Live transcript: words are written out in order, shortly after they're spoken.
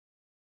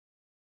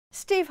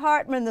Steve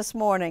Hartman this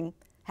morning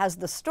has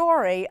the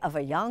story of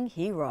a young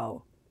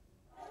hero.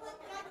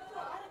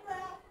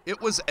 It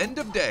was end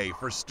of day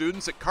for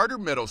students at Carter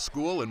Middle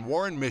School in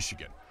Warren,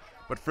 Michigan.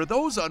 But for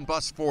those on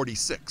bus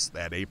 46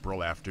 that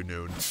April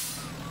afternoon,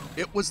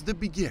 it was the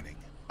beginning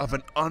of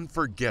an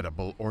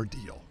unforgettable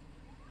ordeal.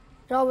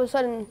 And all of a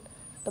sudden,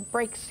 the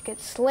brakes get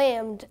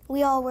slammed.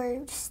 We all were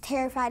just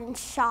terrified and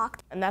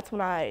shocked. And that's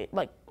when I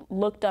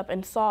looked up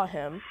and saw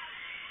him.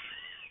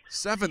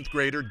 7th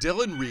grader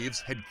Dillon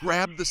Reeves had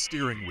grabbed the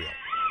steering wheel.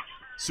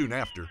 Soon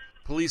after,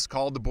 police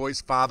called the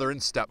boy's father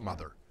and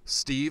stepmother,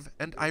 Steve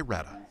and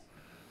Iretta.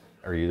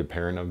 "Are you the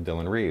parent of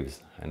Dillon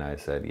Reeves?" And I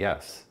said,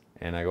 "Yes."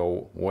 And I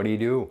go, "What do you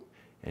do?"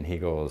 And he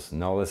goes,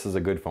 "No, this is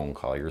a good phone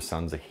call. Your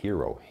son's a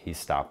hero. He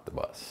stopped the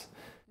bus."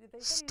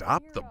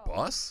 Stop the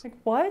bus?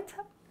 What?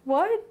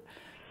 What?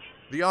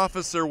 The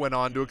officer went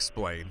on to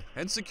explain,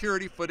 and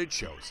security footage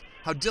shows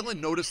how Dillon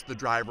noticed the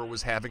driver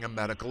was having a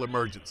medical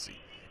emergency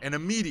and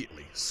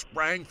immediately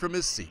sprang from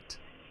his seat.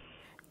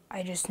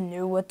 I just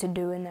knew what to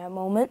do in that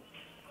moment.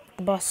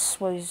 The bus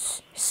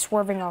was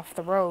swerving off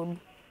the road.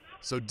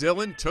 So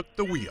Dillon took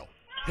the wheel,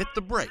 hit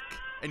the brake,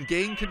 and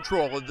gained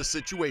control of the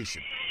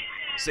situation,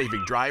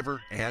 saving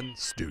driver and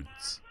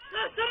students.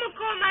 Someone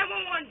call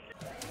 911.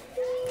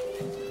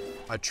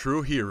 A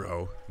true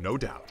hero, no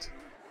doubt.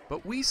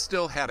 But we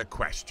still had a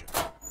question.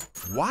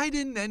 Why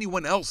didn't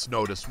anyone else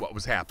notice what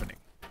was happening?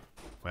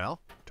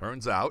 Well,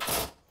 turns out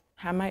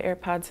Had my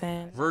AirPods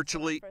in.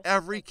 virtually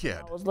every kid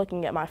I was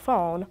looking at my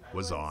phone.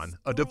 was on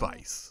a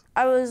device.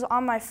 I was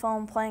on my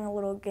phone playing a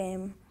little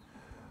game.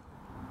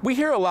 We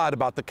hear a lot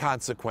about the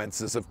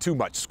consequences of too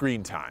much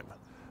screen time.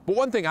 But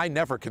one thing I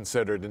never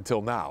considered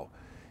until now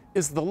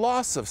is the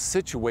loss of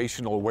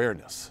situational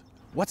awareness.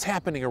 What's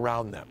happening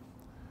around them?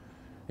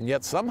 And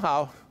yet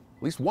somehow,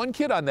 at least one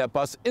kid on that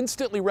bus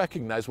instantly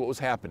recognized what was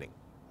happening.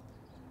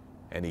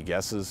 Any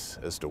guesses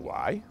as to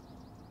why?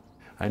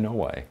 I know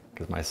why,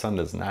 because my son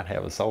does not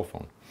have a cell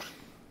phone.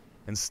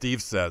 And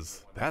Steve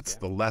says that's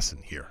the lesson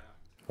here.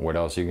 What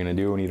else are you going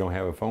to do when you don't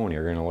have a phone?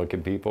 You're going to look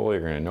at people,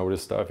 you're going to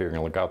notice stuff, you're going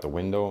to look out the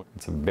window.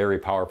 It's a very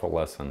powerful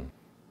lesson.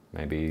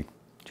 Maybe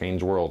change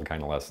the world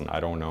kind of lesson, I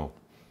don't know.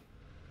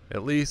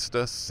 At least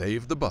a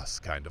save the bus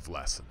kind of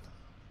lesson.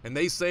 And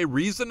they say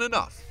reason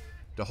enough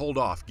to hold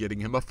off getting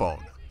him a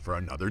phone for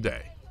another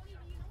day.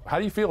 How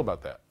do you feel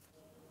about that?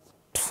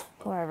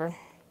 Whatever.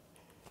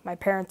 My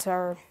parents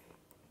are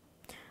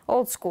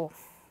old school,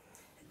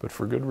 But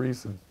for good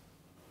reason.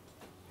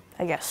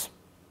 I guess.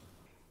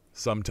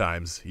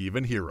 Sometimes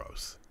even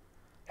heroes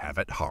have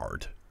it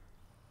hard.